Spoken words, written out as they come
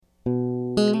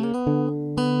Hello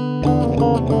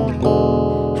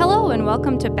and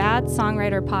welcome to Bad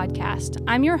Songwriter Podcast.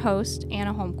 I'm your host,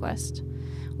 Anna Holmquist.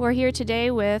 We're here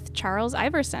today with Charles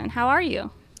Iverson. How are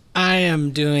you? I am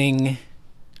doing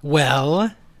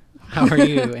well. How are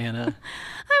you, Anna?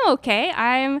 I'm okay.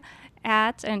 I'm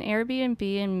at an Airbnb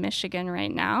in Michigan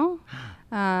right now,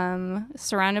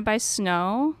 surrounded by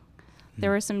snow. There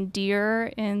were some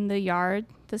deer in the yard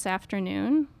this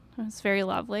afternoon. It was very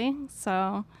lovely.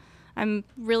 So I'm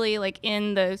really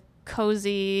in the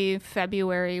cozy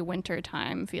February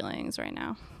wintertime feelings right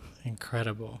now.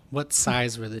 Incredible. What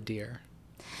size were the deer?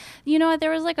 You know what?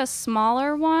 There was a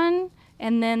smaller one,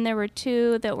 and then there were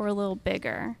two that were a little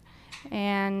bigger.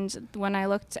 And when I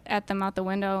looked at them out the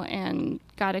window and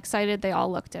got excited, they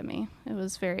all looked at me. It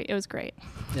was great.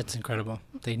 It's incredible.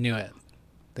 They knew it.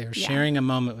 They were sharing a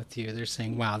moment with you. They're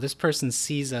saying, wow, this person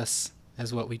sees us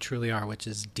as what we truly are, which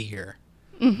is deer.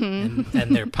 Mm-hmm.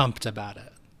 And they're pumped about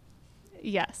it.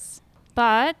 Yes.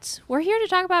 But we're here to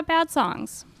talk about bad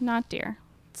songs, not deer.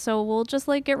 So we'll just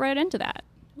get right into that.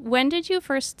 When did you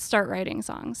first start writing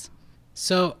songs?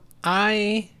 So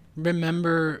I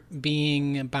remember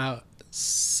being about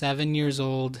 7 years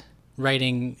old,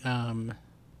 writing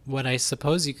what I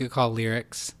suppose you could call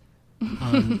lyrics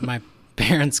on my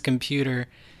parents' computer.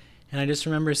 And I just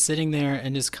remember sitting there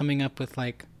and just coming up with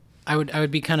I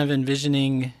would be kind of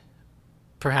envisioning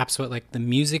perhaps what the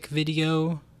music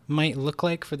video might look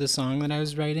like for the song that I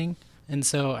was writing. And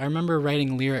so I remember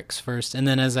writing lyrics first, and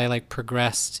then as I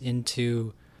progressed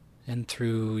into and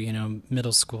through,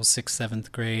 middle school, 6th,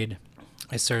 7th grade,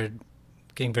 I started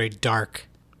getting very dark.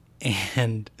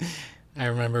 And I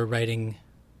remember writing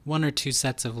one or two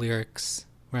sets of lyrics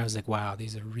where I was like, wow,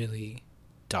 these are really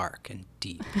dark and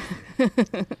deep.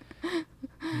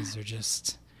 These are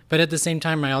just... But at the same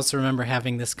time, I also remember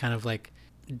having this kind of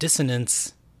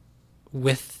dissonance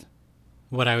with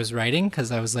what I was writing, because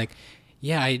I was like,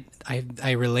 yeah,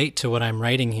 I relate to what I'm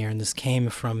writing here, and this came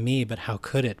from me, but how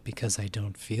could it? Because I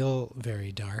don't feel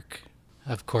very dark.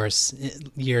 Of course,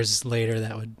 years later,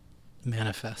 that would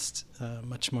manifest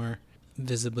much more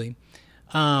visibly.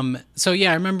 So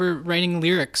yeah, I remember writing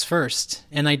lyrics first,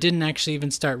 and I didn't actually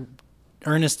even start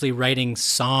earnestly writing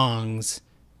songs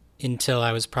until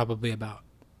I was probably about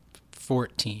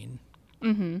 14.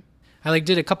 Mm-hmm. I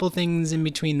did a couple things in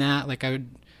between that. I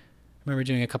remember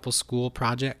doing a couple school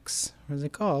projects. I was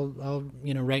like, oh, I'll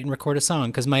write and record a song,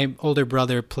 because my older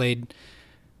brother played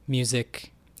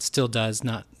music, still does,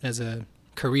 not as a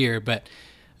career, but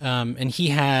and he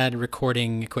had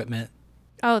recording equipment.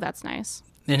 Oh, that's nice.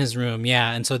 In his room,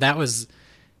 yeah. And so that was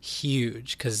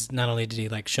huge, because not only did he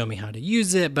show me how to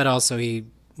use it, but also he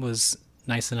was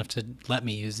nice enough to let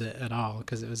me use it at all,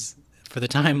 because it was, for the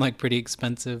time, pretty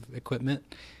expensive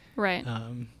equipment. Right.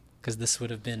 Because this would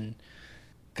have been,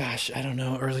 gosh, I don't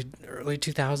know, early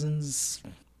 2000s,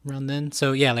 around then.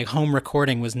 So yeah, home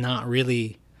recording was not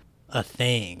really a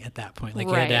thing at that point. You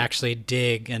had to actually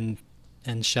dig and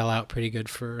shell out pretty good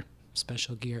for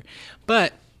special gear.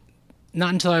 But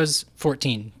not until I was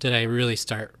 14 did I really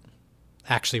start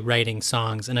actually writing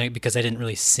songs, and because I didn't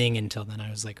really sing until then. I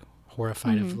was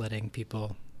horrified of letting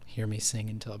people hear me sing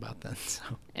until about then. So.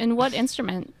 And what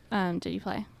instrument did you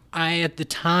play? I, at the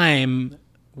time,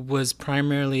 was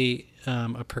primarily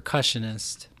a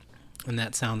percussionist, and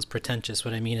that sounds pretentious.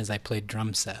 What I mean is I played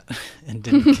drum set and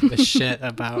didn't give a shit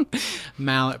about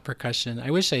mallet percussion.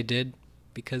 I wish I did,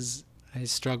 because I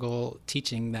struggle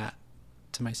teaching that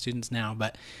to my students now.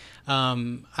 But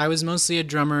I was mostly a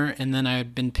drummer, and then I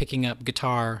had been picking up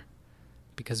guitar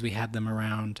because we had them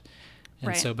around.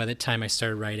 And so by the time I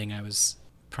started writing, I was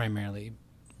primarily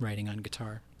writing on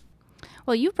guitar.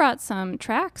 Well, you brought some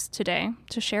tracks today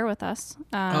to share with us.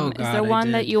 Oh, God, is there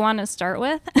one that you want to start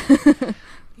with?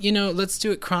 Let's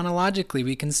do it chronologically.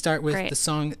 We can start with the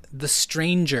song The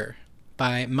Stranger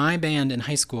by my band in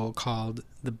high school called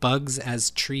The Bugs as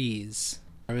Trees.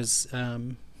 I was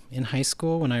in high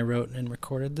school when I wrote and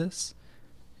recorded this,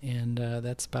 and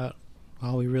that's about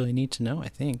all we really need to know, I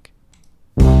think.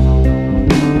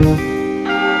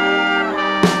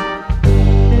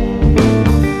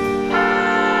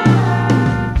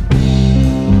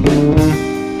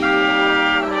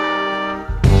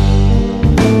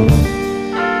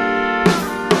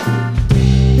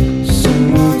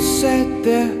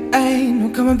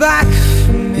 Coming back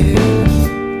from here,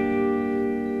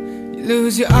 you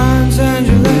lose your arms and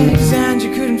your legs, and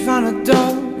you couldn't find a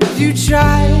door if you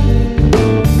tried.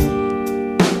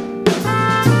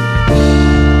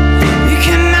 You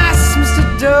can ask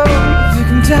Mr. Dove if you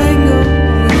can tangle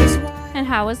with his wife. And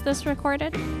how was this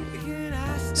recorded?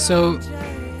 So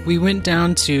we went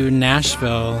down to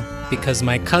Nashville because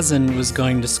my cousin was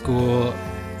going to school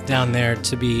down there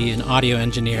to be an audio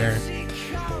engineer.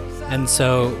 And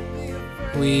so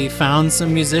we found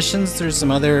some musicians through some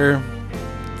other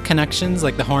connections,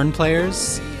 like the horn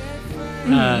players,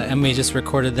 and we just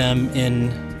recorded them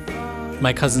in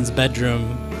my cousin's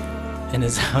bedroom in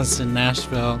his house in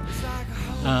Nashville.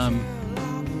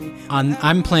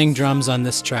 I'm playing drums on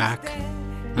this track.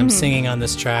 I'm singing on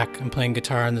this track. I'm playing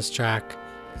guitar on this track.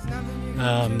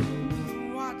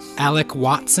 Alec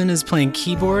Watson is playing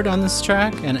keyboard on this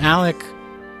track, and Alec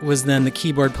was then the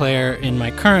keyboard player in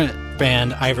my current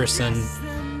band, Iverson,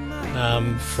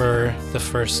 for the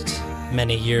first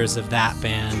many years of that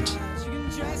band.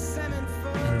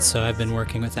 And so I've been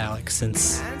working with Alec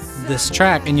since this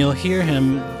track, and you'll hear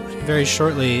him very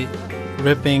shortly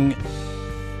ripping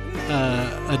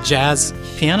a jazz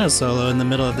piano solo in the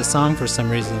middle of the song for some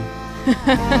reason.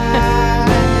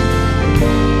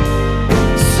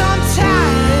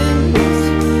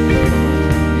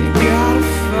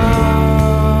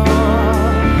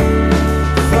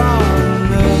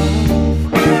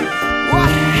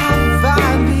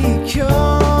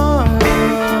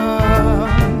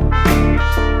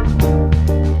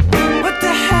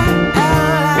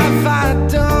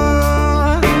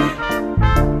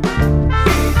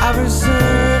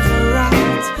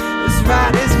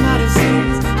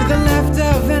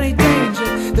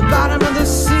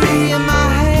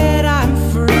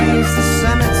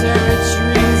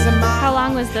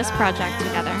 This project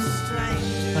together?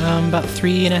 About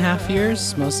 3.5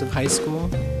 years, most of high school.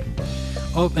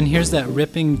 Oh, and here's that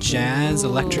ripping jazz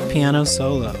electric piano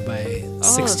solo by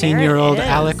 16-year-old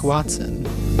Alec Watson.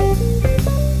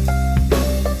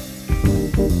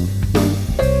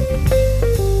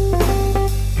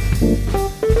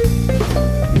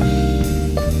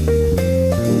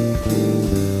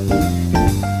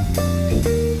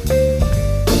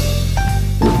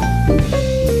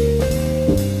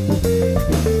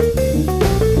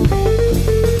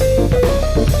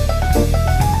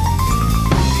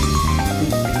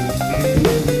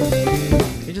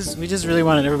 We just really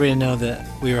wanted everybody to know that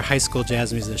we were high school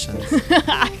jazz musicians.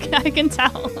 I can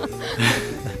tell.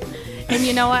 And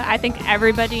you know what? I think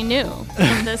everybody knew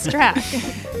from this track.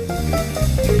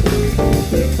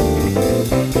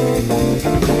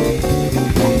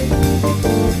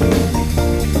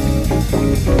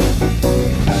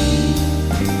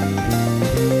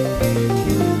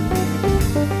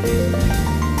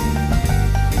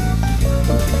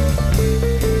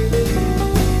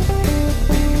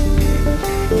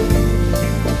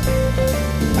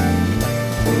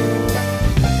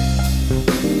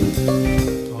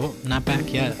 Not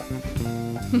back yet.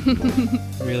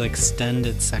 Real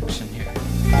extended section here.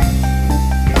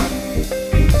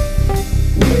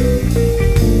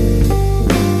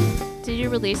 Did you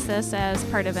release this as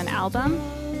part of an album?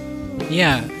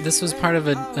 Yeah, this was part of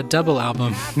a double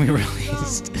album we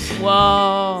released.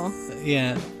 Whoa.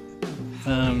 Yeah.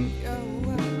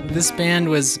 This band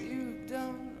was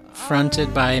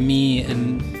fronted by me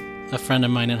and a friend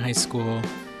of mine in high school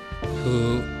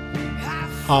who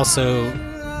also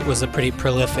was a pretty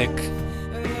prolific,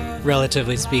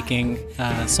 relatively speaking,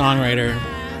 songwriter.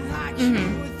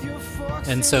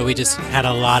 Mm-hmm. And so we just had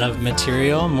a lot of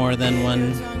material, more than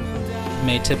one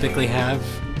may typically have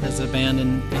as a band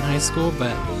in high school,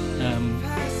 but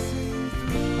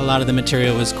a lot of the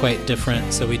material was quite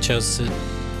different, so we chose to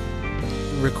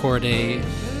record a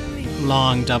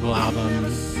long double album.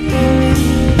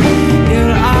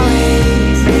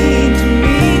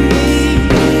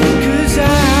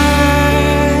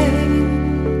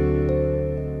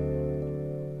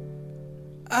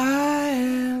 I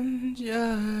am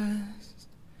just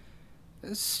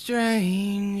a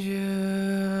stranger.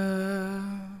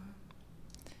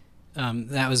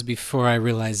 That was before I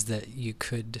realized that you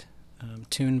could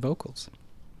tune vocals.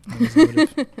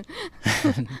 That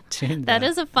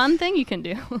is a fun thing you can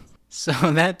do. So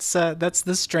that's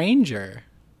The Stranger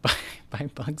by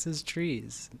Bugs'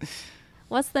 Trees.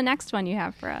 What's the next one you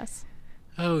have for us?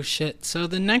 Oh, shit. So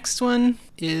the next one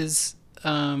is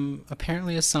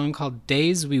apparently a song called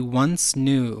Days We Once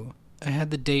Knew. I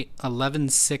had the date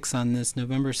 11/6 on this,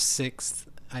 November 6th.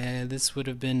 This would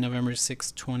have been November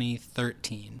 6th,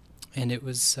 2013. And it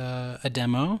was a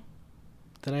demo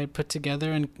that I had put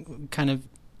together and kind of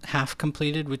half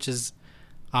completed, which is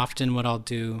often what I'll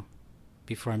do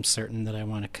before I'm certain that I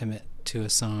want to commit to a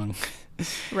song.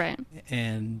 Right.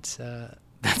 And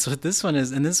that's what this one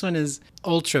is. And this one is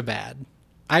ultra bad.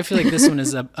 I feel like this one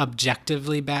is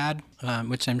objectively bad,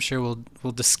 which I'm sure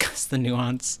we'll discuss the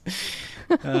nuance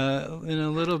in a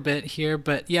little bit here.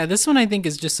 But yeah, this one I think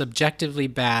is just objectively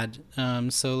bad.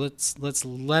 So let's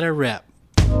let her rip.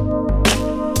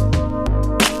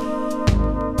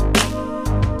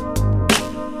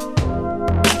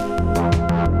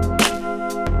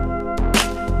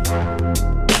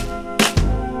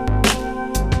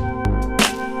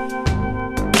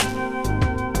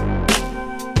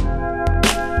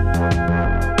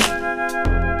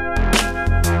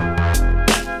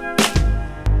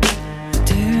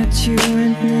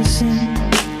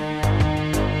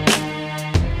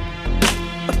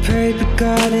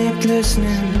 God ain't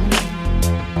listening.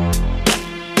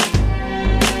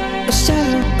 A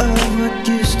shadow of what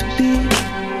used to be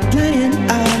playing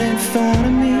out in front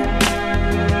of me.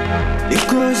 It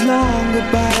grows longer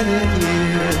by the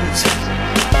years.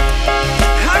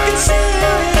 I can see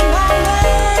you in my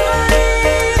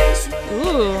memories.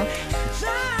 Ooh.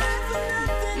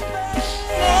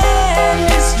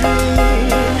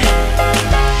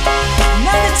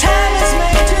 Now the time has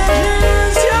made you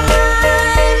lose your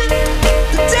mind.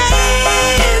 The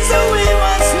days that we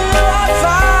once knew are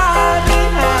far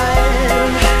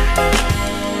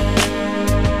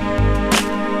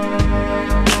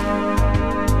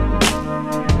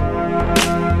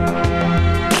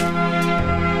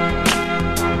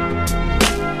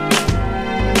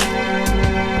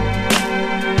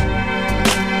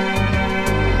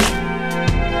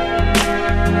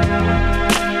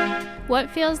What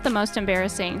feels the most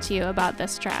embarrassing to you about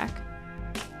this track?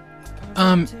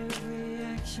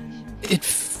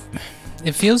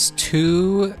 It feels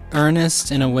too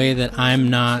earnest in a way that I'm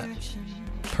not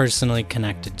personally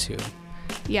connected to.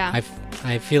 Yeah.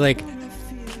 I feel like,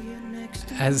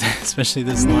 as especially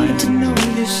this line,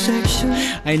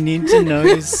 I need to know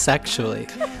you sexually.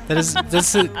 This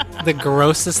is the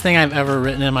grossest thing I've ever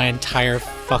written in my entire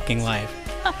fucking life.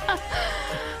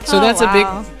 So that's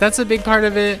a big part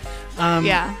of it.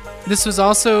 Yeah. This was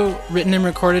also written and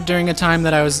recorded during a time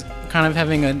that I was kind of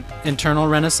having an internal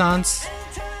renaissance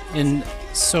in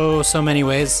so many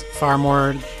ways, far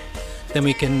more than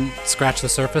we can scratch the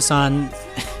surface on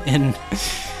in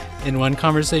one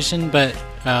conversation. But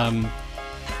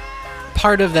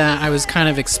part of that, I was kind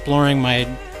of exploring my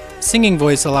singing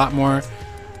voice a lot more.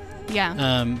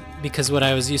 Yeah. Because what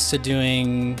I was used to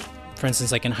doing, for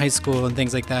instance, like in high school and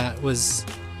things like that, was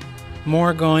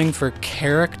more going for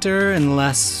character and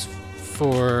less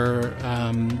for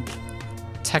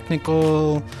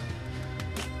technical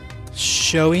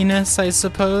showiness, I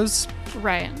suppose.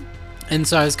 Right. And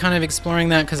so I was kind of exploring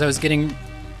that because I was getting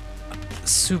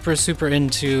super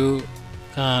into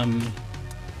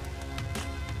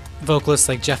vocalists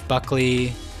like Jeff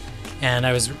Buckley, and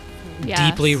I was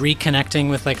deeply reconnecting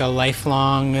with like a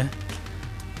lifelong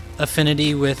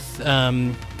affinity with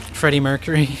Freddie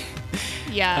Mercury.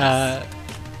 Yes.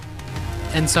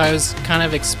 And so I was kind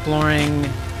of exploring.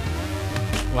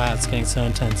 Wow, it's getting so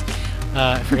intense.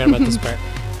 I forgot about this part.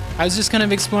 I was just kind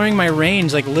of exploring my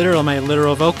range, like my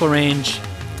literal vocal range.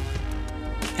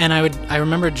 And I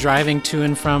remember driving to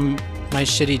and from my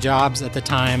shitty jobs at the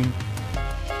time,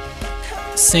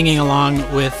 singing along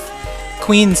with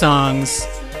Queen songs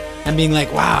and being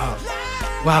like, wow,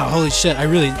 holy shit, I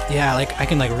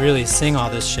can like really sing all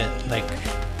this shit, like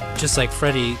just like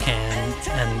Freddie can.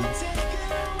 And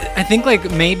I think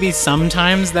like maybe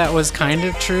sometimes that was kind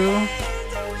of true.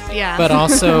 Yeah. But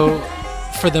also,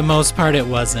 for the most part, it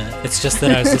wasn't. It's just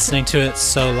that I was listening to it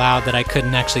so loud that I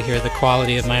couldn't actually hear the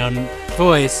quality of my own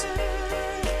voice.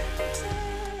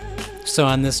 So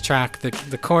on this track,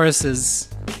 the chorus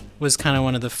was kind of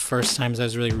one of the first times I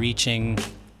was really reaching,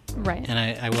 right, and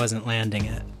I wasn't landing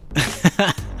it.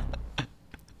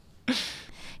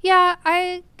 Yeah,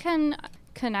 I can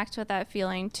connect with that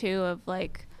feeling too, of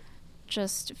like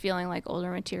just feeling like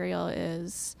older material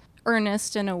is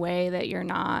earnest in a way that you're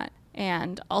not,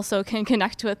 and also can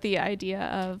connect with the idea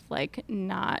of like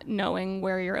not knowing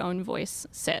where your own voice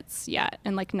sits yet,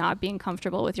 and like not being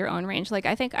comfortable with your own range. Like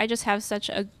I think I just have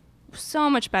so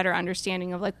much better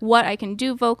understanding of like what I can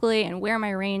do vocally and where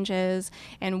my range is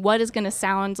and what is going to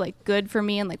sound like good for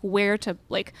me, and like where to,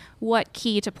 like what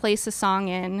key to place a song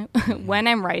in when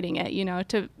I'm writing it, you know,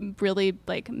 to really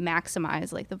like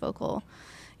maximize like the vocal,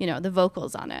 you know, the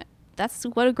vocals on it. That's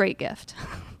what a great gift.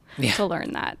 Yeah, to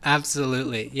learn that.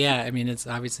 Absolutely. Yeah, I mean, it's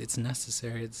obviously it's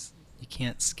necessary. You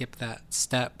can't skip that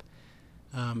step.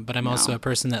 But I'm also a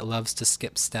person that loves to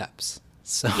skip steps.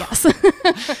 So yes.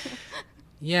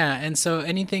 Yeah, and so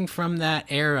anything from that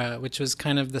era, which was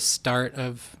kind of the start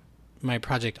of my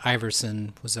project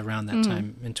Iverson, was around that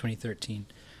time in 2013.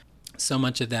 So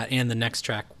much of that, and the next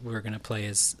track we're going to play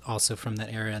is also from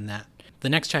that era, and that the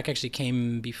next track actually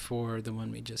came before the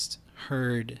one we just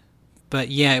heard. But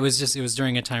yeah, it was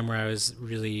during a time where I was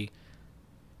really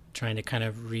trying to kind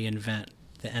of reinvent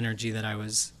the energy that I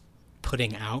was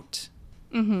putting out.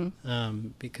 Mm-hmm.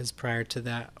 Because prior to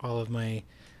that, all of my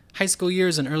high school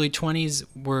years and early 20s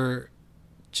were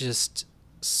just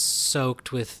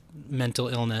soaked with mental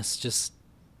illness, just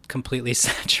completely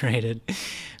saturated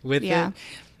with it.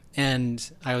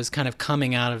 And I was kind of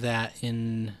coming out of that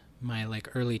in my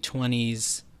like early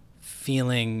 20s,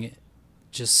 feeling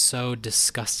just so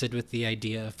disgusted with the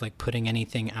idea of like putting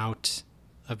anything out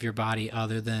of your body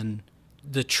other than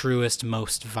the truest,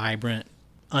 most vibrant,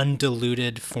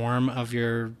 undiluted form of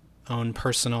your own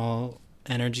personal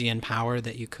energy and power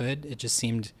that you could. It just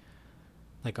seemed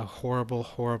like a horrible,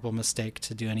 horrible mistake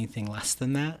to do anything less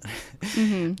than that.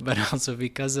 Mm-hmm. But also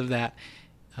because of that,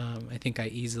 I think I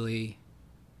easily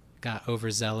got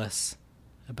overzealous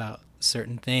about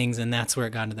certain things, and that's where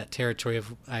it got into that territory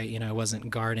of I wasn't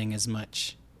guarding as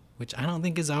much, which I don't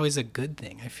think is always a good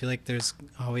thing. I feel like there's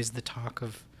always the talk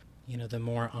of, the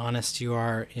more honest you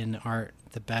are in art,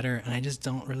 the better, and I just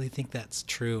don't really think that's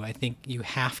true. I think you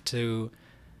have to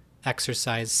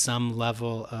exercise some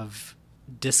level of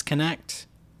disconnect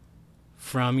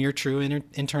from your true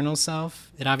internal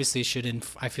self. It obviously should,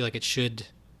 I feel like it should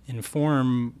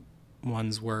inform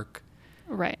one's work.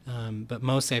 Right. But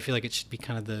mostly I feel like it should be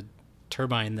kind of the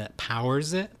turbine that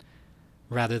powers it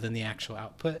rather than the actual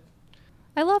output.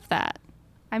 I love that.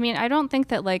 I mean, I don't think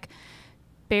that like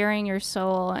bearing your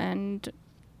soul and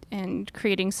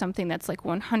creating something that's like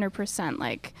 100%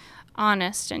 like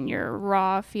honest and your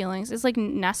raw feelings is like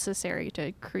necessary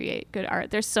to create good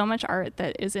art. There's so much art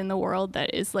that is in the world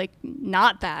that is like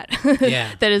not that.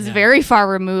 That is very far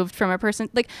removed from a person.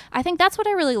 Like, I think that's what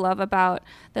I really love about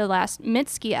the last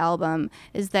Mitski album,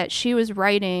 is that she was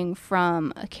writing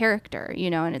from a character,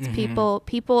 and it's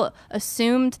people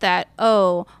assumed that,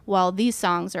 oh, well, these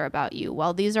songs are about you.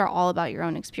 Well, these are all about your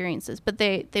own experiences, but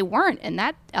they weren't. And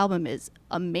that album is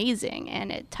amazing and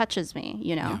it touches me,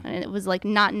 and it was like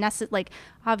not necessary. Like,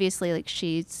 obviously, like,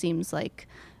 she seems like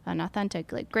an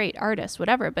authentic, like, great artist,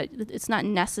 whatever, but it's not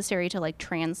necessary to like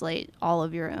translate all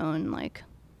of your own like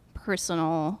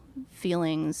personal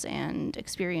feelings and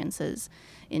experiences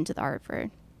into the art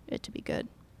for it to be good.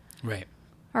 Right.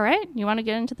 All right, you want to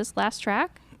get into this last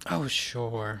track? Oh,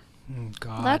 sure.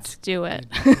 God, let's do it.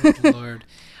 Good Lord.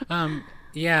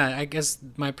 Yeah, I guess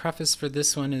my preface for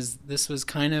this one is this was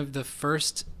kind of the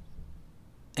first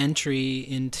entry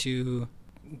into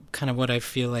kind of what I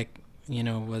feel like,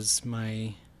 was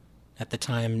my, at the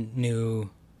time, new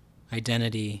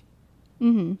identity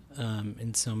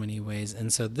in so many ways.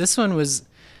 And so this one was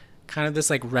kind of this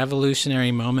like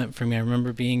revolutionary moment for me. I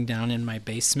remember being down in my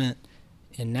basement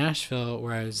in Nashville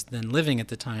where I was then living at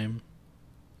the time.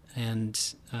 And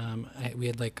we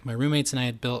had like, my roommates and I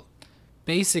had built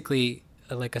basically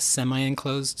like a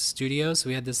semi-enclosed studio. So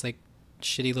we had this like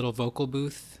shitty little vocal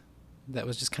booth that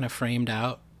was just kind of framed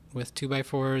out with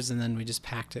 2x4s, and then we just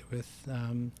packed it with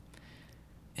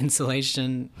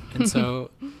insulation. And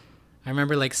so I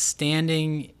remember like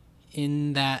standing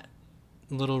in that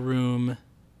little room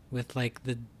with like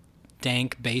the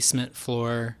dank basement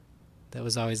floor that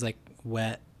was always like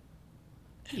wet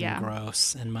and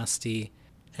gross and musty,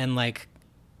 and like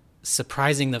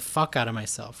surprising the fuck out of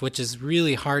myself, which is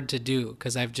really hard to do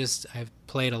because I've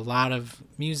played a lot of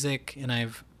music and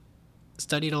I've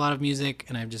studied a lot of music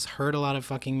and I've just heard a lot of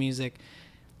fucking music,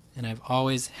 and I've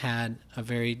always had a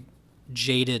very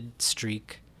jaded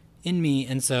streak in me.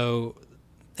 And so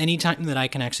anytime that I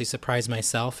can actually surprise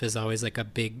myself is always like a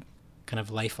big kind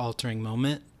of life-altering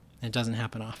moment. It doesn't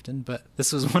happen often, but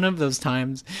this was one of those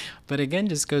times. But again,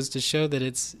 just goes to show that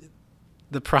it's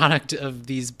the product of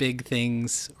these big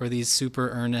things, or these super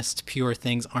earnest, pure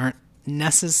things aren't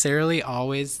necessarily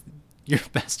always your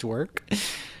best work.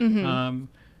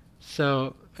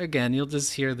 So again, you'll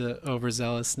just hear the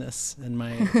overzealousness and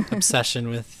my obsession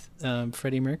with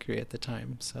Freddie Mercury at the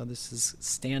time. So this is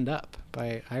Stand Up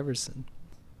by Iverson.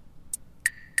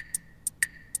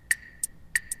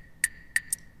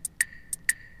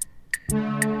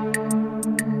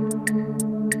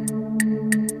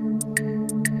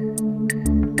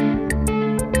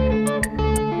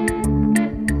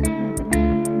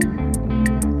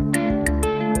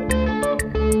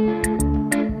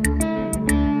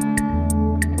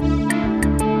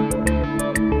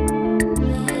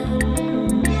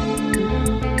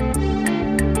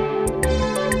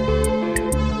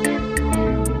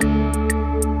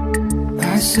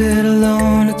 Sit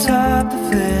alone atop the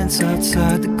fence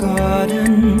outside the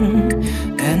garden,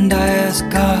 and I asked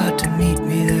God to meet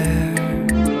me there.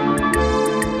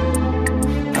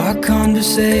 Our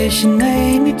conversation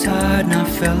made me tired and I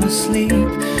fell asleep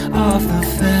off the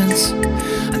fence.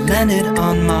 I landed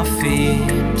on my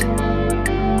feet.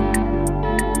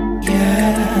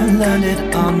 Yeah, I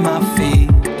landed on my feet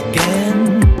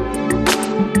again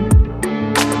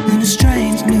in a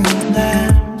strange new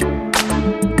land.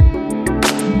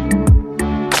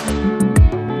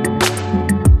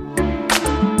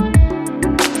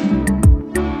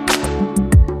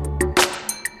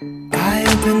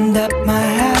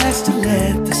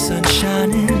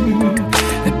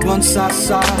 Once I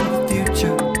saw the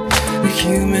future, the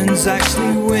humans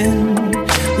actually win.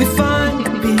 We find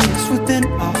peace within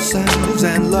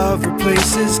love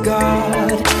replaces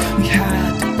God. We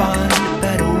had to find a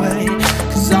better way,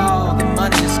 'cause all the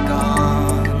money's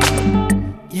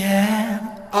gone. Yeah,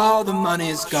 all the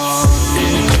money's gone.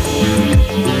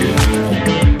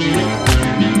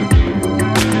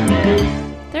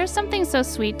 There's something so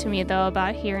sweet to me though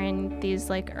about hearing these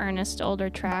like earnest older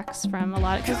tracks from a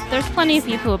lot, because there's plenty of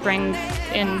people who bring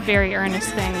in very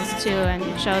earnest things too and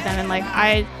show them, and like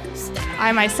I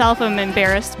myself am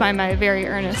embarrassed by my very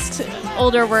earnest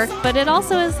older work, but it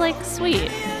also is like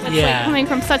sweet. It's like coming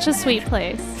from such a sweet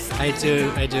place. I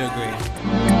do agree.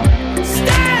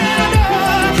 Stand up,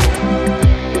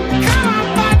 come on,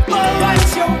 fight for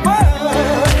what's your word.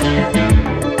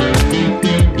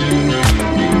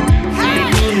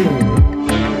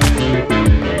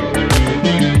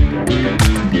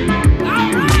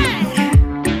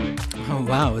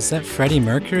 Wow, is that Freddie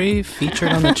Mercury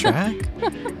featured on the track?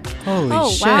 Holy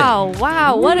shit.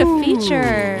 Wow, what a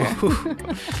feature.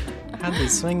 How'd they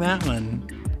swing that one?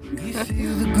 We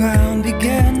feel the ground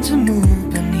begin to move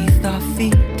beneath our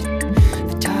feet.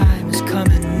 The time is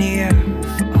coming near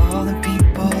for all the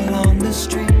people on the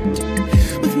street.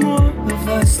 With more of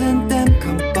us than them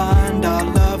combined, our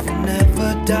love will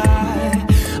never die.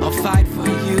 I'll fight for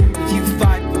you if you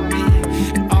fight for me,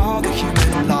 and all the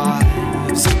human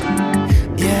lives.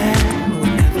 Yeah,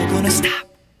 we're never gonna stop.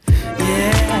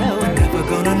 Yeah, we're never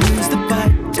gonna lose the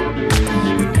fight.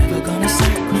 We're never gonna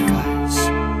sacrifice.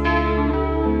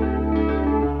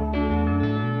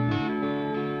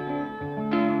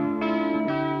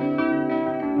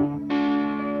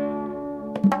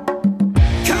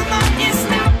 Come on, it's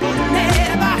now or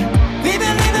never. We've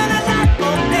been living a life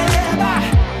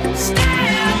forever.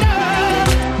 Stand up.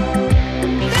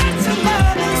 That's a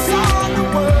loving song the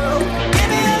world. Give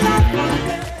me a life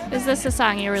forever. Is this a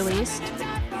song you released?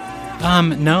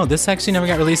 No, this actually never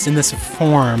got released in this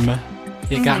form.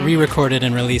 It got re-recorded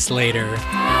and released later.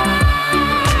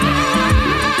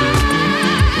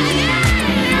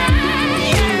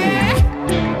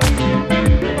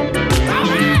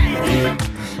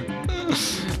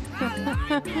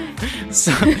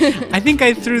 So I think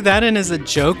I threw that in as a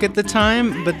joke at the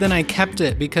time, but then I kept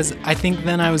it because I think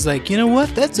then I was like, you know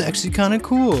what? That's actually kind of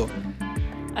cool.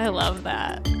 I love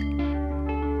that.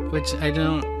 Which I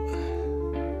don't.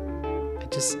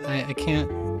 I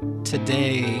can't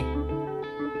today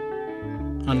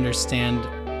understand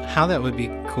how that would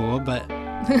be cool, but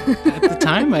at the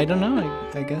time, I don't know.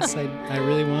 I guess I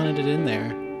really wanted it in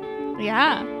there.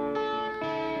 Yeah.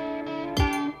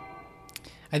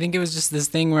 I think it was just this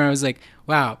thing where I was like,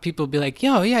 wow, people be like,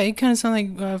 yo, yeah, you kind of sound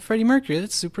like Freddie Mercury.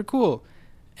 That's super cool.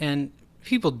 And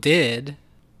people did,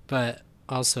 but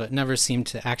also it never seemed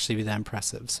to actually be that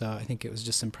impressive. So I think it was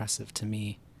just impressive to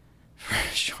me for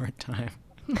a short time.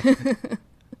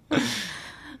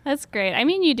 That's great. I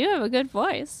mean, you do have a good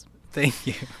voice. Thank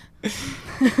you.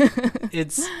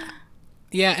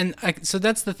 Yeah, and so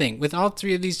that's the thing. With all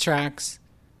three of these tracks,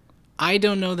 I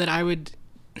don't know that I would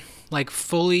like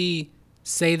fully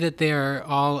say that they're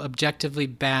all objectively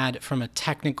bad from a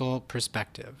technical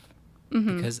perspective.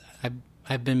 Because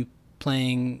I've been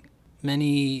playing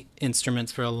many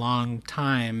instruments for a long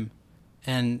time,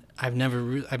 and I've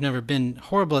never been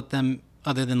horrible at them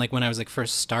other than like when I was like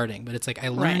first starting. But it's like I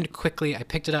learned quickly, I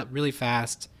picked it up really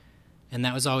fast, and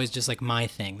that was always just like my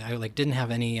thing. I like didn't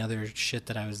have any other shit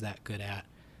that I was that good at,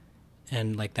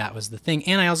 and like that was the thing.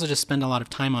 And I also just spend a lot of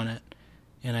time on it,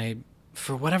 and I,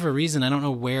 for whatever reason, I don't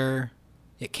know where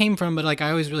it came from, but like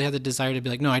I always really had the desire to be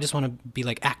like, no, I just want to be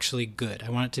like actually good. I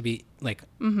want it to be like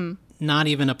not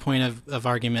even a point of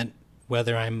argument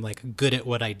whether I'm like good at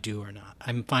what I do or not.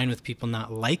 I'm fine with people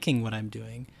not liking what I'm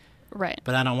doing. Right.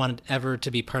 But I don't want it ever to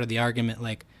be part of the argument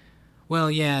like, well,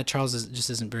 yeah, Charles just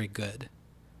isn't very good.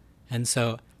 And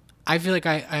so I feel like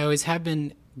I always have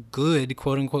been good,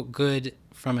 quote unquote good,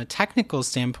 from a technical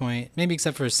standpoint, maybe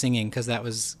except for singing, because that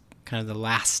was kind of the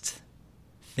last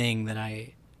thing that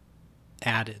I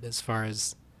added as far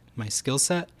as my skill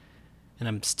set. And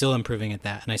I'm still improving at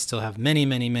that. And I still have many,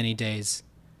 many, many days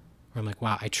where I'm like,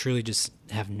 wow, I truly just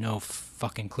have no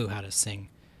fucking clue how to sing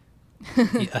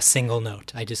a single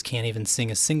note. I just can't even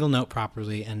sing a single note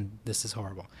properly, and this is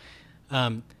horrible.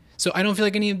 So I don't feel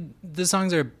like any of the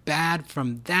songs are bad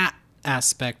from that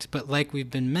aspect, but like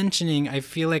we've been mentioning, I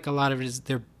feel like a lot of it is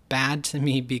they're bad to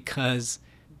me because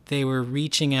they were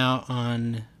reaching out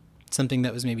on something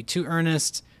that was maybe too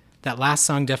earnest. That last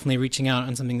song definitely reaching out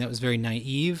on something that was very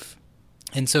naive.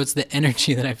 And so it's the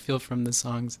energy that I feel from the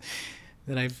songs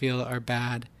that I feel are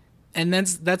bad. And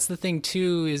that's the thing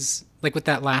too, is like with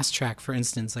that last track, for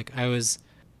instance, like I was,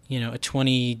 a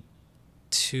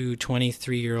 22,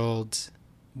 23-year-old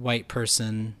white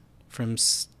person from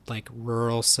like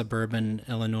rural suburban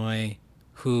Illinois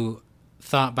who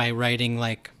thought by writing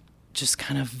like just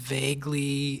kind of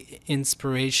vaguely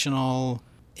inspirational,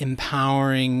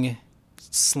 empowering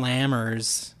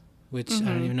slammers, which I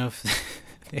don't even know if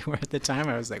they were at the time.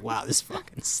 I was like, wow, this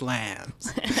fucking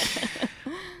slams.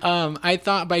 I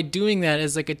thought by doing that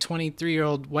as like a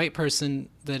 23-year-old white person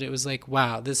that it was like,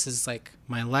 wow, this is like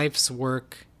my life's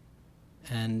work,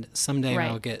 and someday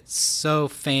I'll get so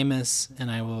famous and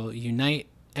I will unite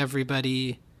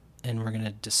everybody and we're going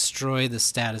to destroy the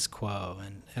status quo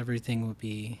and everything will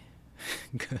be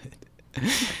good.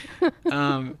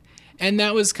 And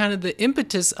that was kind of the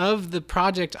impetus of the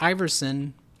Project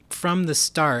Iverson from the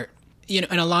start. You know,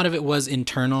 and a lot of it was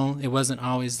internal. It wasn't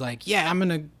always like, yeah, I'm going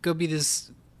to go be this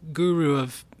guru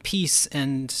of peace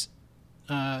and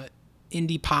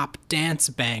indie pop dance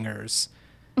bangers.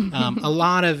 A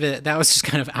lot of it, that was just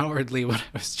kind of outwardly what I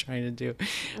was trying to do.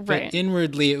 But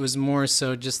inwardly, it was more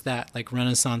so just that like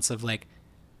renaissance of like,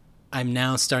 I'm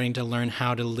now starting to learn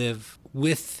how to live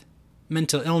with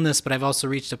mental illness, but I've also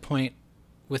reached a point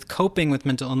with coping with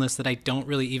mental illness that I don't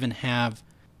really even have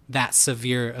that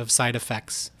severe of side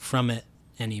effects from it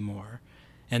anymore.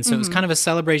 And so it was kind of a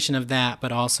celebration of that,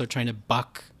 but also trying to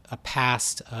buck a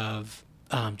past of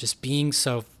just being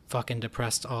so fucking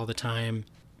depressed all the time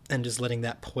and just letting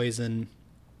that poison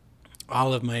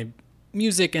all of my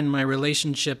music and my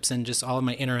relationships and just all of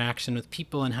my interaction with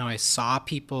people and how I saw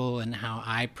people and how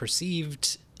I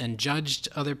perceived and judged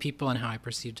other people and how I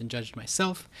perceived and judged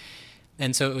myself.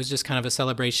 And so it was just kind of a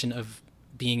celebration of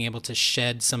being able to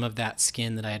shed some of that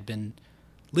skin that I had been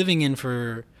living in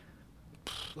for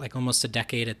like almost a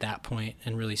decade at that point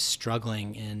and really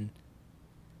struggling in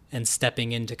and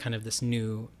stepping into kind of this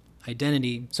new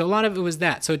identity. So a lot of it was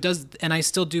that. So it does, and I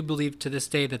still do believe to this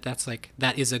day that that's like,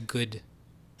 that is a good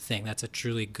thing. That's a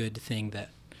truly good thing that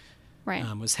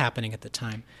was happening at the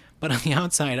time. But on the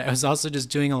outside, I was also just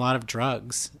doing a lot of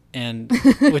drugs and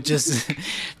would just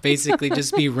basically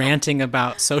just be ranting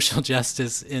about social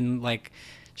justice in like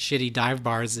shitty dive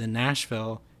bars in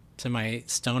Nashville to my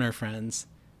stoner friends.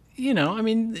 You know, I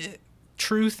mean,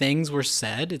 true things were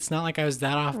said. It's not like I was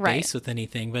that off base with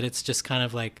anything, but it's just kind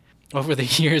of like over the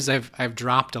years I've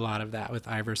dropped a lot of that with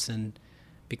Iverson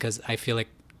because I feel like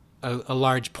a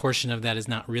large portion of that is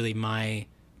not really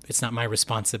it's not my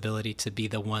responsibility to be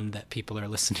the one that people are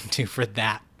listening to for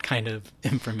that kind of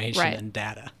information and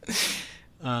data.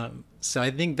 So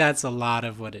I think that's a lot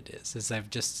of what it is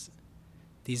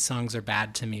these songs are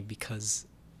bad to me because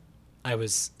I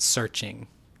was searching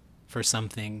for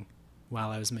something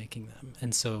while I was making them.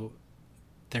 And so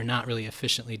they're not really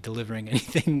efficiently delivering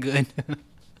anything good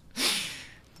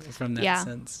from that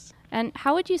sense. And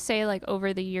how would you say like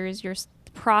over the years your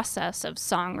process of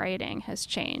songwriting has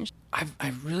changed?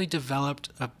 I've really developed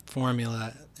a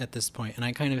formula at this point, and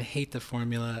I kind of hate the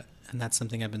formula, and that's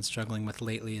something I've been struggling with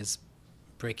lately is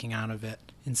breaking out of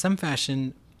it in some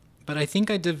fashion. But I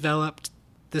think I developed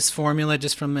this formula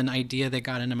just from an idea that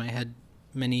got into my head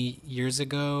many years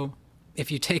ago.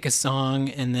 If you take a song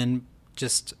and then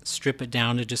just strip it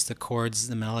down to just the chords,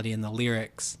 the melody, and the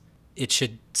lyrics, it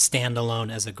should stand alone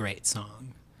as a great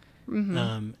song.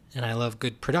 And I love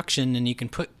good production, and you can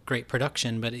put great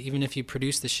production, but even if you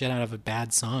produce the shit out of a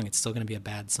bad song, it's still going to be a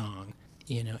bad song.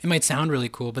 You know, it might sound really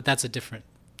cool, but that's a different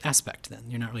aspect then.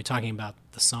 You're not really talking about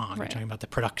the song. You're talking about the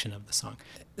production of the song.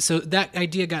 So that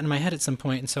idea got in my head at some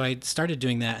point, and so I started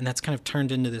doing that, and that's kind of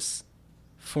turned into this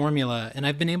formula, and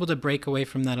I've been able to break away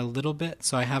from that a little bit,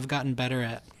 so I have gotten better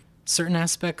at certain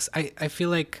aspects. I feel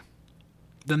like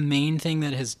the main thing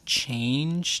that has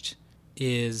changed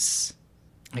is,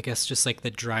 I guess, just like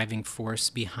the driving force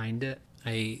behind it.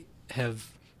 I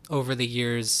have, over the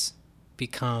years,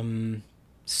 become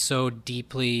so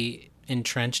deeply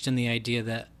entrenched in the idea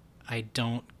that I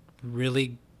don't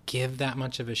really give that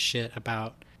much of a shit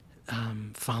about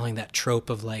following that trope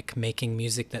of like making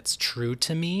music that's true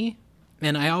to me.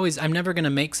 And I'm never going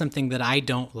to make something that I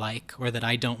don't like or that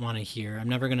I don't want to hear. I'm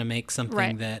never going to make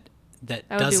something that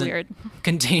doesn't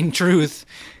contain truth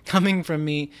coming from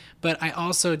me. But I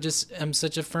also just am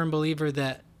such a firm believer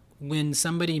that when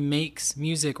somebody makes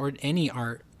music or any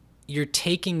art, you're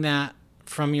taking that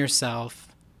from yourself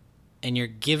and you're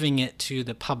giving it to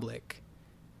the public.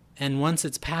 And once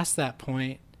it's past that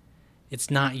point, it's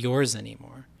not yours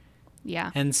anymore.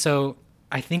 Yeah. And so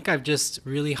I think I've just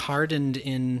really hardened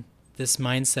in this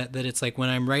mindset that it's like when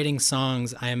I'm writing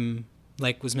songs, I'm,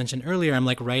 like was mentioned earlier, I'm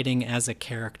like writing as a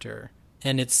character.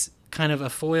 And it's kind of a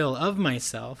foil of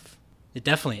myself. It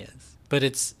definitely is. But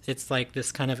it's like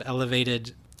this kind of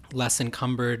elevated, less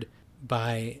encumbered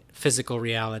by physical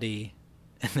reality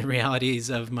and the realities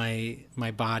of my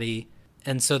body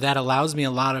And so that allows me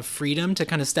a lot of freedom to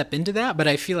kind of step into that. But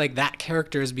I feel like that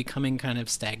character is becoming kind of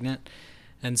stagnant.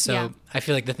 And so I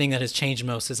feel like the thing that has changed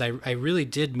most is I really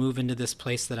did move into this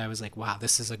place that I was like, wow,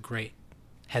 this is a great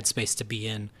headspace to be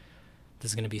in.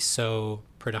 This is going to be so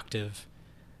productive.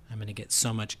 I'm going to get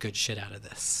so much good shit out of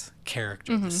this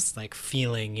character, this like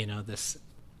feeling, you know, this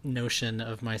notion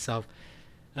of myself.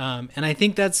 And I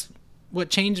think that's what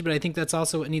changed, but I think that's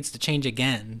also what needs to change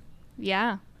again.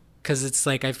 Yeah. Because it's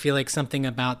like, I feel like something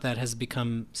about that has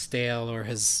become stale or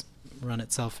has run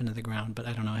itself into the ground, but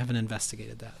I don't know. I haven't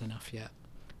investigated that enough yet.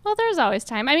 Well, there's always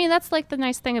time. I mean, that's like the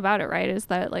nice thing about it, right? Is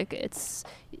that like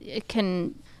it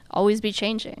can always be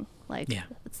changing. Like,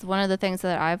 it's one of the things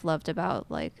that I've loved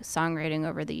about like songwriting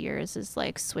over the years is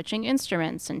like switching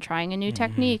instruments and trying a new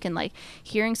technique and like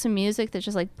hearing some music that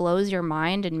just like blows your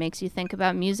mind and makes you think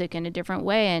about music in a different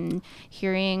way, and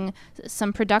hearing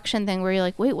some production thing where you're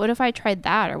like, wait, what if I tried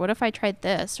that? Or what if I tried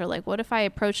this? Or like, what if I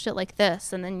approached it like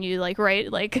this? And then you like write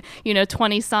like, you know,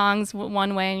 20 songs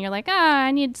one way and you're like,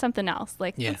 I need something else.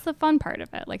 Like, that's the fun part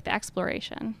of it, like the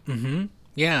exploration.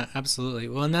 Yeah, absolutely.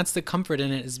 Well, and that's the comfort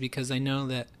in it, is because I know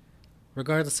that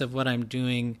regardless of what I'm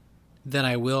doing, that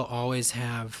I will always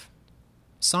have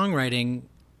songwriting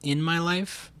in my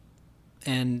life.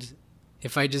 And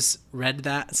if I just read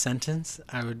that sentence,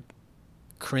 I would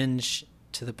cringe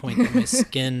to the point that my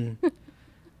skin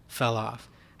fell off.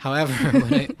 However,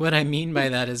 what I mean by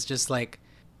that is just like,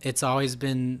 it's always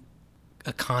been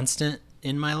a constant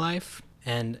in my life,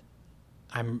 and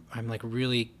I'm like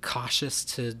really cautious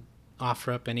to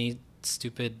offer up any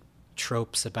stupid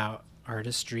tropes about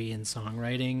artistry and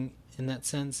songwriting in that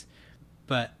sense.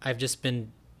 But I've just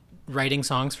been writing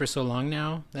songs for so long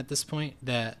now at this point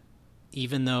that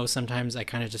even though sometimes I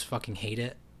kind of just fucking hate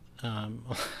it,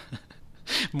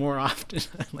 more often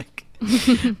like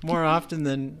more often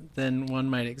than one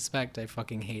might expect, I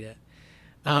fucking hate it.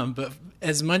 But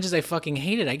as much as I fucking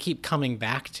hate it, I keep coming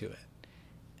back to it.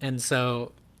 And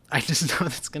so I just know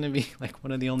that's going to be like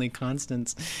one of the only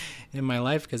constants in my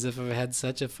life, because if I've had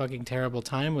such a fucking terrible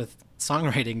time with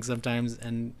songwriting sometimes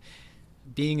and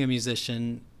being a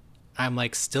musician, I'm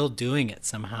like still doing it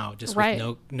somehow, just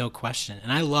with no question.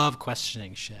 And I love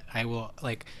questioning shit. I will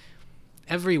like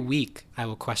every week I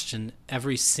will question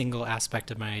every single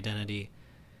aspect of my identity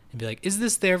and be like, is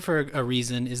this there for a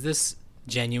reason? Is this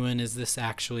genuine? Is this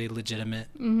actually legitimate?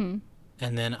 And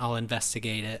then I'll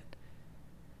investigate it.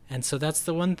 And so that's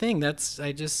the one thing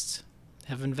I just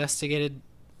have investigated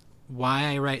why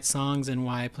I write songs and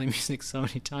why I play music so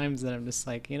many times that I'm just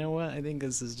like, you know what? I think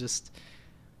this is just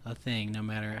a thing, no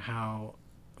matter how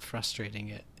frustrating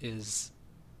it is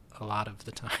a lot of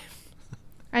the time.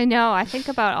 I know. I think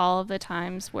about all of the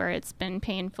times where it's been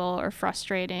painful or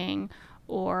frustrating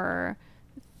or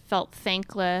felt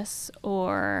thankless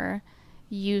or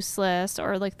useless,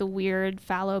 or like the weird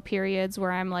fallow periods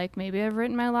where I'm like, maybe I've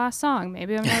written my last song,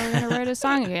 maybe I'm never gonna write a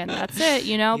song again, that's it,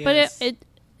 you know. Yes. But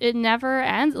it never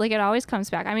ends. Like, it always comes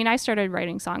back. I mean, I started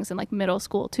writing songs in like middle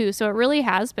school too, so it really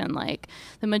has been like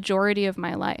the majority of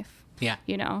my life,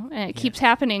 you know, and it keeps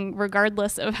happening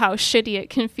regardless of how shitty it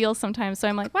can feel sometimes. So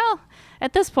I'm like, well,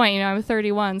 at this point, you know, I'm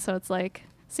 31, so it's like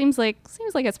seems like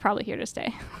it's probably here to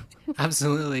stay.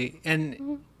 Absolutely.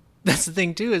 And that's the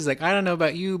thing too, is like, I don't know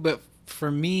about you, but for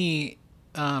me,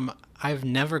 I've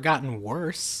never gotten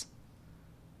worse.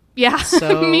 Yeah,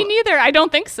 so, me neither. I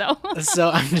don't think so. So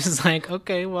I'm just like,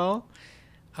 okay, well,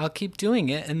 I'll keep doing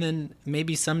it, and then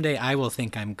maybe someday I will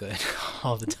think I'm good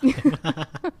all the time.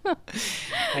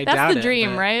 That's the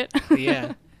dream, right?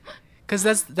 Yeah, because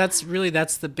that's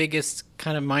the biggest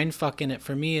kind of mindfuck in it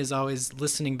for me, is always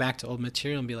listening back to old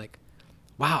material and be like,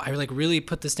 wow, I like really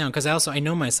put this down, because I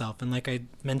know myself, and like I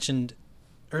mentioned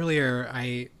earlier,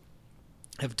 I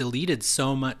have deleted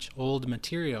so much old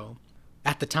material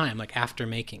at the time, like after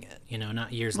making it, you know,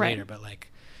 not years later, but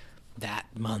like that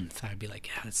month I'd be like,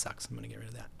 yeah, that sucks, I'm gonna get rid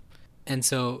of that. And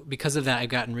so because of that, I've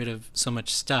gotten rid of so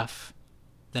much stuff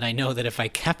that I know that if I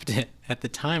kept it at the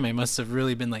time, I must have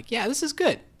really been like, yeah, this is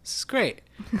good, this is great.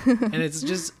 And it's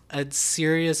just a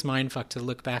serious mindfuck to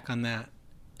look back on that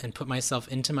and put myself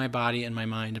into my body and my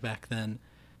mind back then.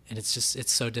 And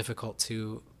it's so difficult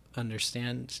to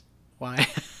understand why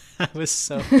I was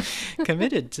so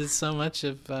committed to so much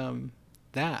of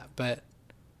that.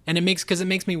 And it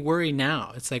makes me worry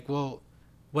now. It's like, well,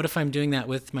 what if I'm doing that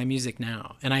with my music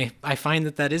now? And I find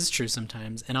that is true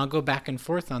sometimes. And I'll go back and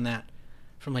forth on that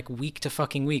from like week to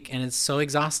fucking week. And it's so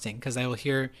exhausting, because I will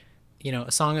hear, you know,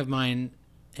 a song of mine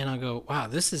and I'll go, wow,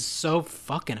 this is so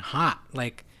fucking hot.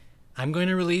 Like, I'm going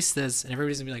to release this and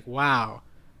everybody's gonna be like, wow,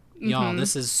 y'all,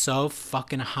 this is so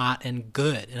fucking hot and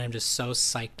good. And I'm just so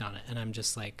psyched on it. And I'm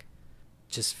just like,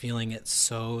 just feeling it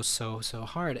so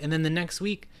hard. And then the next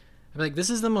week, I'm like, this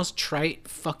is the most trite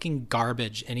fucking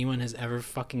garbage anyone has ever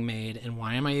fucking made. And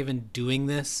why am I even doing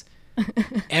this?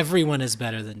 Everyone is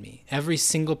better than me. Every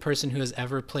single person who has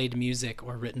ever played music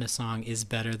or written a song is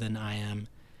better than I am.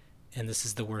 And this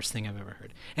is the worst thing I've ever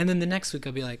heard. And then the next week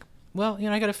I'll be like, well,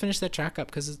 I got to finish that track up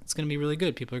because it's going to be really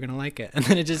good. People are going to like it. And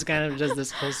then it just kind of does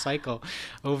this whole cycle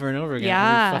over and over again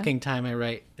every fucking time I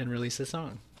write and release a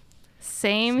song.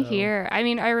 Same here. I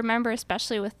mean, I remember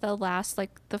especially with the last,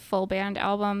 the full band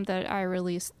album that I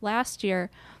released last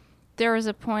year, there was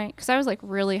a point, because I was,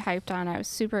 really hyped on it. I was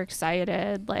super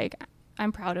excited.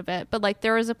 I'm proud of it. But,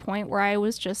 there was a point where I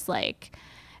was just,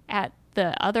 at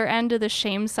the other end of the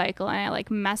shame cycle, and I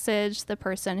messaged the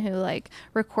person who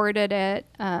recorded it,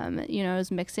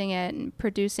 was mixing it and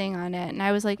producing on it, and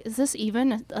I was like, is this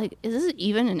even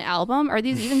an album? Are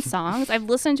these even songs? I've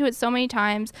listened to it so many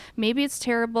times. Maybe it's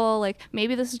terrible.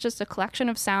 Maybe this is just a collection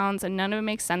of sounds and none of it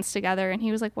makes sense together. And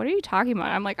he was like, what are you talking about?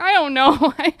 I'm like, I don't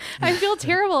know. I feel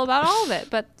terrible about all of it,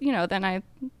 but then I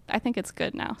think it's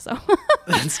good now. So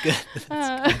that's good.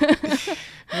 That's good.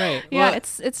 Right. Yeah, well,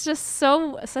 it's just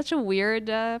such a weird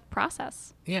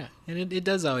process. Yeah, and it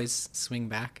does always swing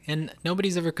back, and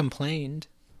nobody's ever complained.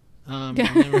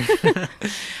 I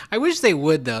wish they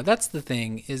would, though. That's the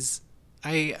thing, is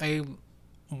I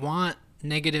want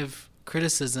negative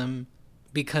criticism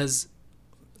because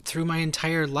through my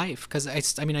entire life, because I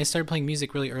started playing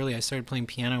music really early. I started playing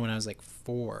piano when I was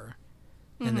 4,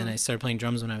 and then I started playing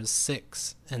drums when I was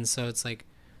 6, and so it's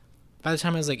by the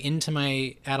time I was into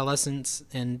my adolescence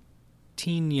and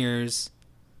teen years,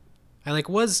 I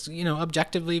was,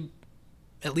 objectively,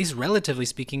 at least relatively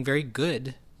speaking, very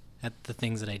good at the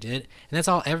things that I did. And that's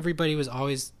all everybody was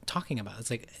always talking about.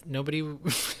 It's nobody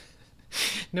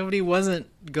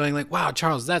wasn't going wow,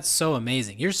 Charles, that's so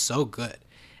amazing. You're so good.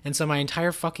 And so my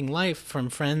entire fucking life, from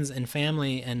friends and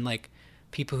family and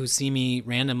people who see me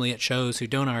randomly at shows who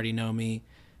don't already know me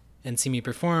and see me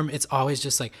perform, it's always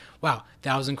just wow,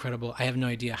 that was incredible. I have no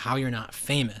idea how you're not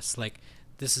famous.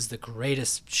 This is the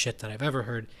greatest shit that I've ever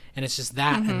heard. And it's just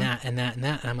that and that and that and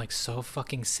that. And I'm so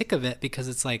fucking sick of it because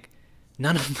it's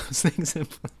none of those things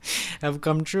have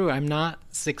come true. I'm not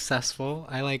successful.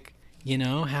 I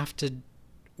have to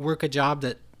work a job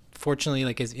that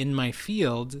fortunately is in my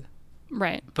field.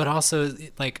 Right. But also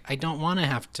I don't want to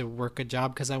have to work a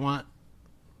job because I want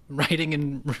writing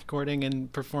and recording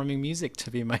and performing music to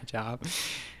be my job.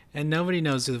 And nobody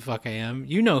knows who the fuck I am.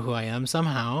 You know who I am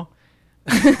somehow.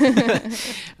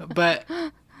 But,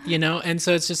 and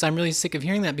so it's just, I'm really sick of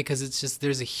hearing that because it's just,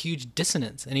 there's a huge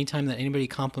dissonance anytime that anybody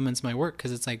compliments my work.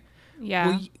 Cause it's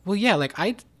yeah, well, yeah,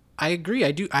 I agree.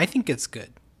 I think it's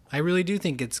good. I really do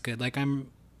think it's good.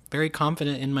 I'm very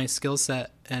confident in my skill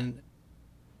set, and,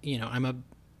 I'm a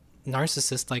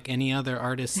narcissist like any other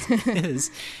artist is.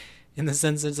 In the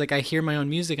sense that I hear my own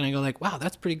music and I go wow,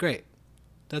 that's pretty great.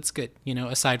 That's good.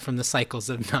 Aside from the cycles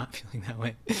of not feeling that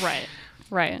way.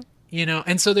 Right.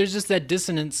 And so there's just that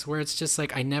dissonance where it's just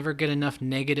I never get enough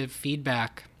negative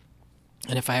feedback.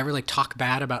 And if I ever talk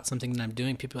bad about something that I'm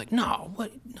doing, people are no,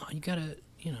 you gotta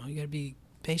be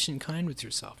patient and kind with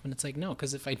yourself. And it's no,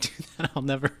 because if I do that, I'll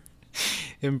never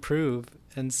improve.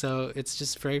 And so it's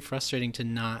just very frustrating to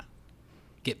not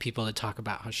get people to talk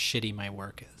about how shitty my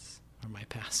work is. Or my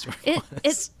past work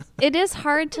was. It is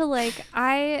hard to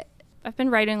I've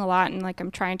been writing a lot, and I'm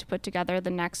trying to put together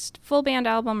the next full band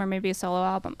album or maybe a solo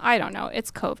album. I don't know. It's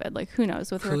COVID. Who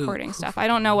knows with recording stuff? I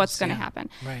don't know what's going to happen.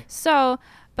 Right. So,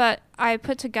 but I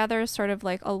put together sort of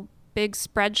a big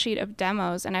spreadsheet of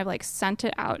demos, and I've sent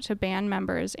it out to band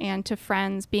members and to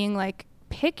friends, being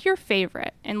pick your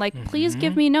favorite and please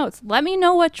give me notes. Let me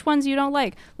know which ones you don't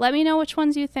like. Let me know which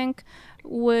ones you think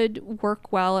would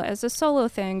work well as a solo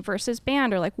thing versus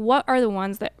band, or what are the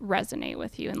ones that resonate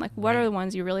with you, and what are the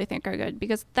ones you really think are good,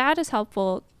 because that is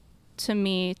helpful to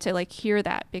me to hear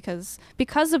that, because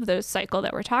of those cycle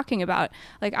that we're talking about.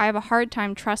 I have a hard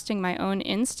time trusting my own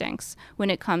instincts when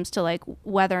it comes to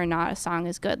whether or not a song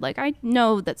is good. I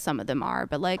know that some of them are,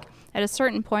 but at a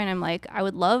certain point I'm I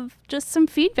would love just some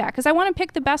feedback, because I want to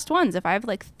pick the best ones. If I have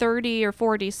 30 or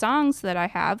 40 songs that I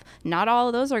have, not all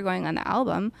of those are going on the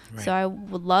album. Right. So I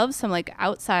would love some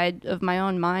outside of my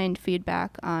own mind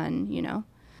feedback on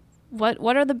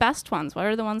what are the best ones? What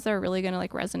are the ones that are really going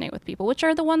to resonate with people? Which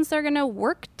are the ones that are going to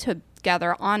work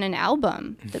together on an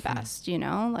album the best,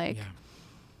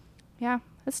 Yeah,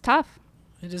 it's tough.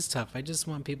 It is tough. I just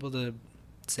want people to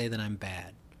say that I'm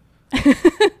bad.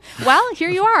 Well, here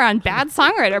you are on Bad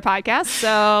Songwriter Podcast,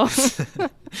 so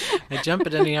I jump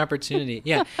at any opportunity.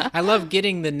 Yeah, I love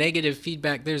getting the negative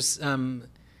feedback. There's that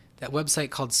website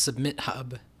called Submit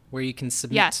Hub, where you can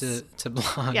submit Yes. to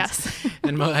blogs. Yes.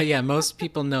 And most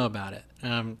people know about it.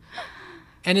 And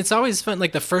it's always fun.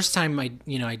 Like the first time I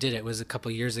did it was a couple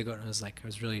years ago, and I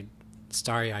was really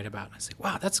starry-eyed about it. I was like,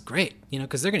 wow, that's great.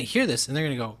 Because they're going to hear this and they're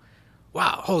going to go,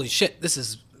 wow, holy shit, this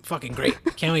is fucking great.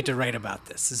 Can't wait to write about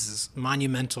this. This is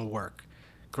monumental work,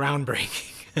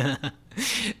 groundbreaking.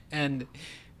 And,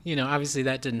 obviously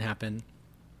that didn't happen.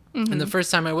 Mm-hmm. And the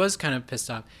first time I was kind of pissed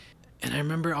off. And I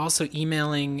remember also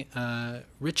emailing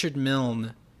Richard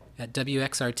Milne at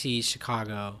WXRT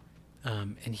Chicago.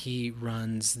 And he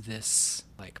runs this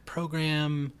like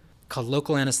program called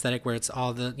Local Anesthetic, where it's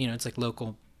all the, it's like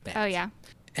local bands. Oh, yeah.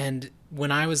 And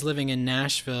when I was living in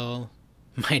Nashville,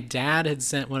 my dad had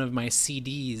sent one of my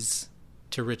CDs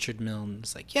to Richard Milne.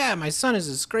 It's like, yeah, my son is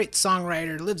this great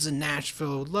songwriter, lives in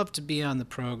Nashville, would love to be on the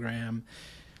program.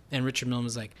 And Richard Milne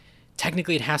was like,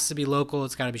 technically it has to be local.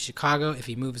 It's got to be Chicago. If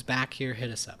he moves back here,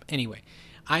 hit us up. Anyway,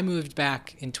 I moved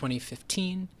back in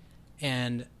 2015,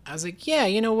 and I was like, yeah,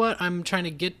 you know what? I'm trying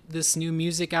to get this new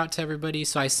music out to everybody.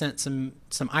 So I sent some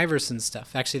Iverson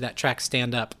stuff. Actually, that track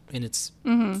Stand Up in its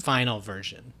final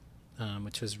version,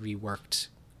 which was reworked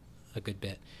a good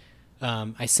bit.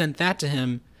 I sent that to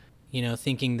him,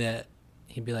 thinking that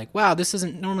he'd be like, wow, this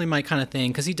isn't normally my kind of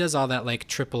thing. Because he does all that like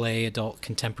AAA adult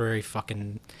contemporary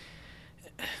fucking...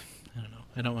 I don't know.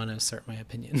 I don't want to assert my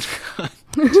opinion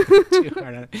too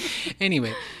hard on it.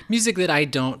 Anyway, music that I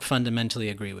don't fundamentally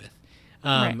agree with.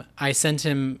 Right. I sent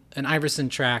him an Iverson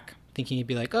track thinking he'd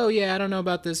be like, oh yeah, I don't know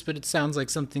about this, but it sounds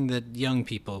like something that young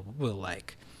people will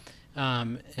like.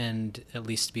 And at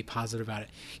least be positive about it.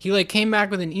 He like came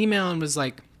back with an email and was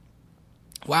like,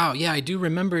 wow, yeah, I do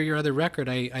remember your other record.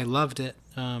 I loved it.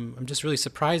 I'm just really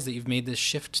surprised that you've made this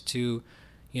shift to,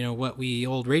 what we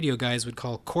old radio guys would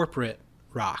call corporate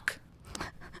rock.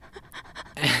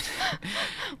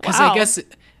 Because Wow. I guess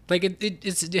like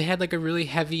it had like a really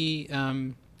heavy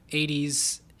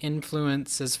 80s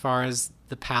influence as far as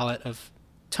the palette of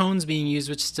tones being used,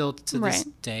 which still to this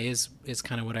day is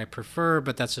kind of what I prefer,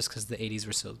 but that's just because the 80s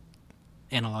were so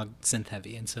analog synth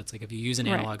heavy. And so it's like if you use an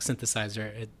analog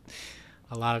synthesizer,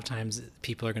 a lot of times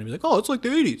people are going to be like, oh, it's like the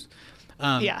 80s.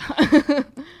 Yeah.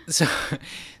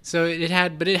 So it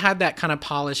had that kind of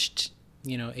polished,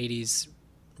 80s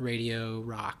radio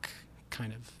rock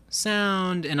kind of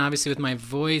sound. And obviously with my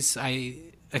voice, I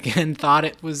again thought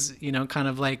it was, kind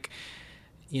of like,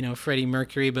 Freddie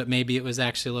Mercury, but maybe it was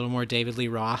actually a little more David Lee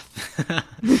Roth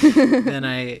than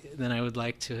I would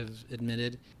like to have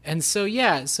admitted. And so,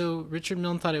 so Richard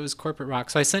Milne thought it was corporate rock.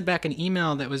 So I sent back an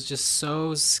email that was just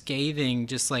so scathing,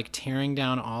 just like tearing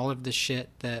down all of the shit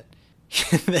that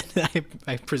that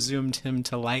I presumed him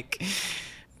to like,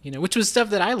 which was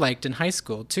stuff that I liked in high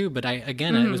school too. But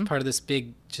it was part of this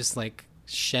big, just like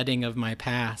shedding of my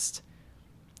past.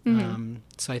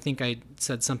 So I think I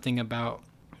said something about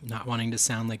not wanting to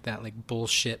sound like that, like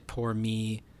bullshit, poor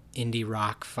me, indie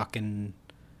rock, fucking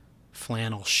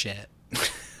flannel shit.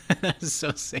 I was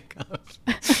so sick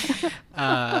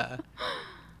of.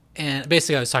 And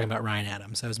basically I was talking about Ryan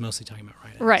Adams. I was mostly talking about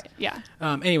Ryan Adams. Right, yeah.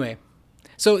 Anyway,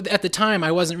 so at the time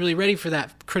I wasn't really ready for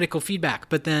that critical feedback.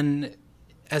 But then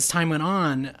as time went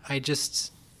on,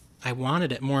 I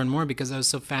wanted it more and more because I was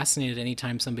so fascinated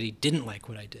anytime somebody didn't like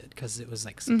what I did, because it was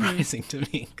like surprising to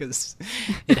me, because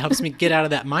it helps me get out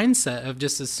of that mindset of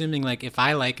just assuming like if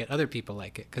I like it, other people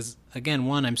like it. Because again,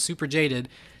 one, I'm super jaded.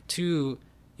 Two,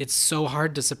 it's so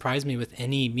hard to surprise me with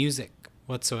any music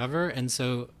whatsoever. And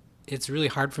so it's really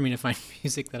hard for me to find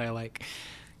music that I like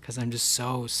because I'm just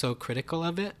so critical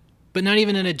of it. But not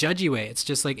even in a judgy way. It's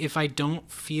just like if I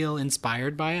don't feel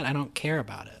inspired by it, I don't care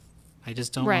about it. I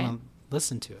just don't want to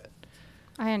listen to it.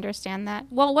 I understand that.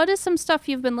 Well, what is some stuff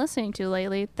you've been listening to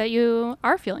lately that you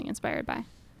are feeling inspired by?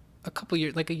 A couple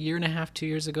years, like a year and a half, 2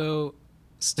 years ago,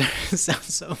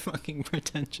 sounds so fucking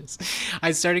pretentious.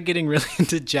 I started getting really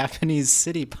into Japanese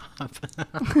city pop.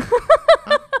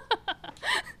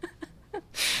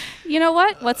 You know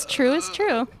what? What's true is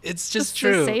true. It's just It's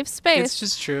true. a safe space. It's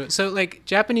just true. So like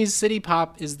Japanese city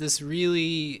pop is this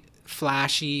really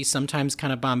flashy, sometimes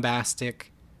kind of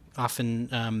bombastic,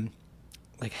 often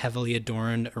like heavily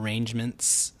adorned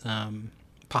arrangements,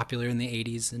 popular in the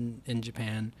 80s in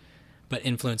Japan, but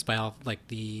influenced by all like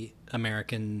the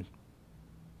American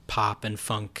pop and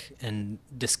funk and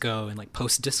disco and like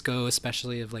post-disco,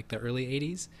 especially of like the early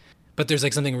 80s. But there's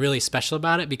like something really special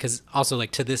about it because also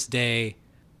like to this day,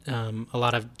 a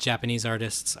lot of Japanese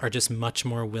artists are just much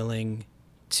more willing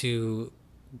to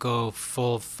go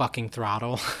full fucking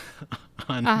throttle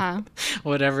on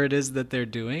whatever it is that they're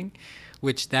doing,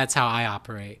 which that's how I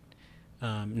operate.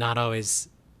 Not always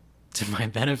to my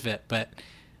benefit, but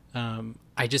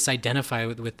I I just identify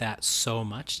with that so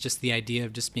much. Just the idea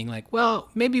of just being like, well,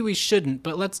 maybe we shouldn't,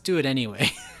 but let's do it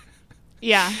anyway.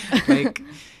 Yeah. Like,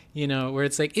 you know, where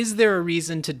it's like, is there a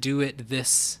reason to do it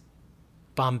this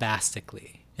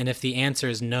bombastically? And if the answer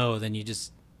is no, then you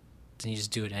just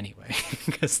do it anyway,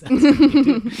 because that's what you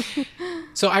do.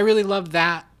 So I really love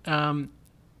that. I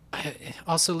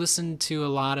also listened to a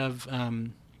lot of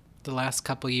the last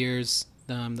couple years,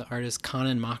 the artist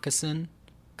Conan Moccasin,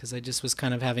 because I just was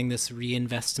kind of having this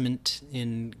reinvestment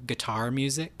in guitar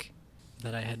music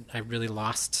that I really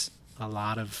lost a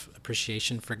lot of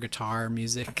appreciation for guitar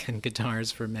music and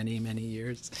guitars for many, many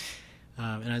years.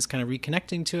 And I was kind of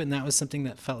reconnecting to it, and that was something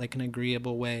that felt like an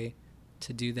agreeable way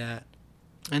to do that.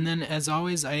 And then, as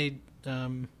always,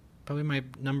 probably my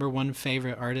number one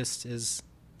favorite artist is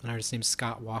an artist named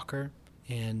Scott Walker.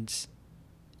 And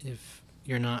if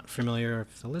you're not familiar, or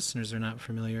if the listeners are not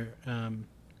familiar,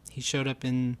 he showed up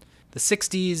in the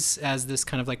 60s as this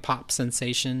kind of like pop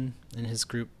sensation, and his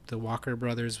group, the Walker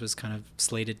Brothers, was kind of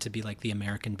slated to be like the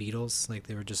American Beatles. Like,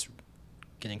 they were just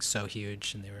getting so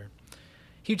huge, and they were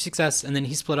huge success. And then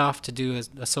he split off to do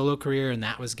a solo career, and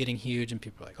that was getting huge, and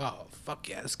people were like, oh, fuck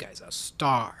yeah, this guy's a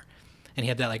star. And he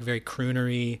had that like very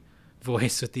croonery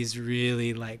voice with these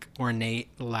really like ornate,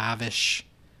 lavish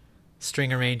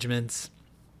string arrangements,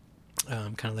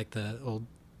 kind of like the old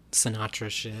Sinatra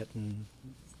shit and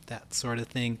that sort of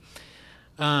thing.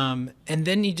 And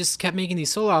then he just kept making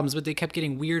these solo albums, but they kept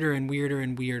getting weirder and weirder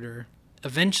and weirder.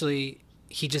 Eventually,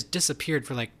 he just disappeared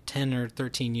for like 10 or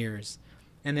 13 years.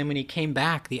 And then when he came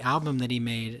back, the album that he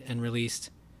made and released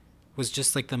was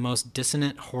just like the most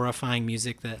dissonant, horrifying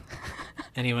music that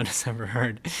anyone has ever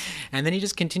heard. And then he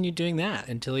just continued doing that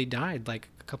until he died like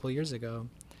a couple of years ago.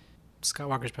 Scott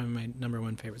Walker's probably my number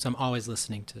one favorite. So I'm always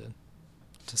listening to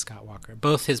Scott Walker.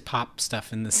 Both his pop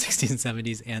stuff in the 60s and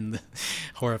 70s and the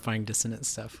horrifying dissonant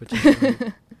stuff, which is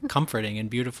really comforting and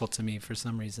beautiful to me for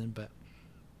some reason. But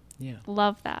yeah.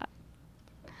 Love that.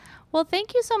 Well,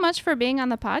 thank you so much for being on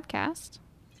the podcast.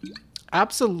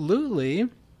 Absolutely.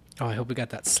 Oh, I hope we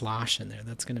got that slosh in there.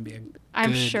 That's going to be a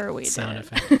I'm good sure we sound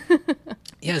did. effect.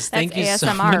 Yes, thank you so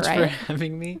ASMR, much right? for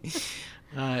having me.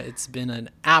 It's been an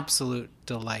absolute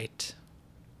delight.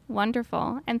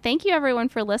 Wonderful. And thank you, everyone,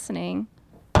 for listening.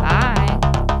 Bye.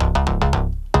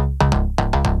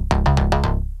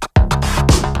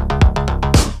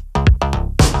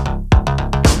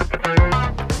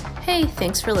 Hey,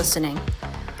 thanks for listening.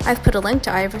 I've put a link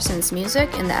to Iverson's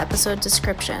music in the episode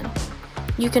description.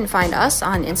 You can find us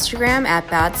on Instagram at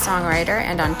Bad Songwriter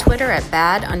and on Twitter at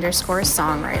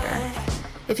bad_songwriter.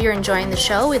 If you're enjoying the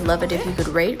show, we'd love it if you could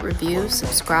rate, review,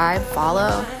 subscribe,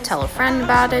 follow, tell a friend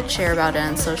about it, share about it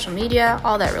on social media.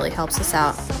 All that really helps us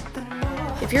out.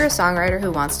 If you're a songwriter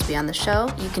who wants to be on the show,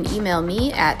 you can email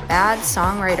me at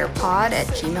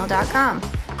badsongwriterpod@gmail.com.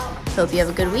 Hope you have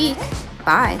a good week.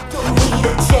 Bye. Don't need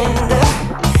agenda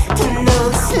to know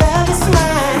this love is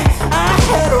mine.